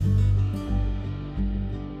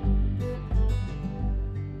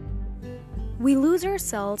We lose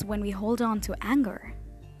ourselves when we hold on to anger,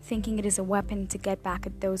 thinking it is a weapon to get back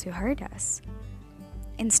at those who hurt us.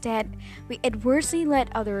 Instead, we adversely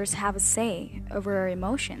let others have a say over our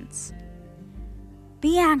emotions.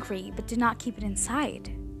 Be angry, but do not keep it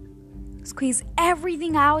inside. Squeeze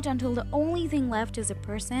everything out until the only thing left is a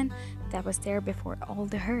person that was there before all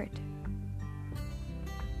the hurt.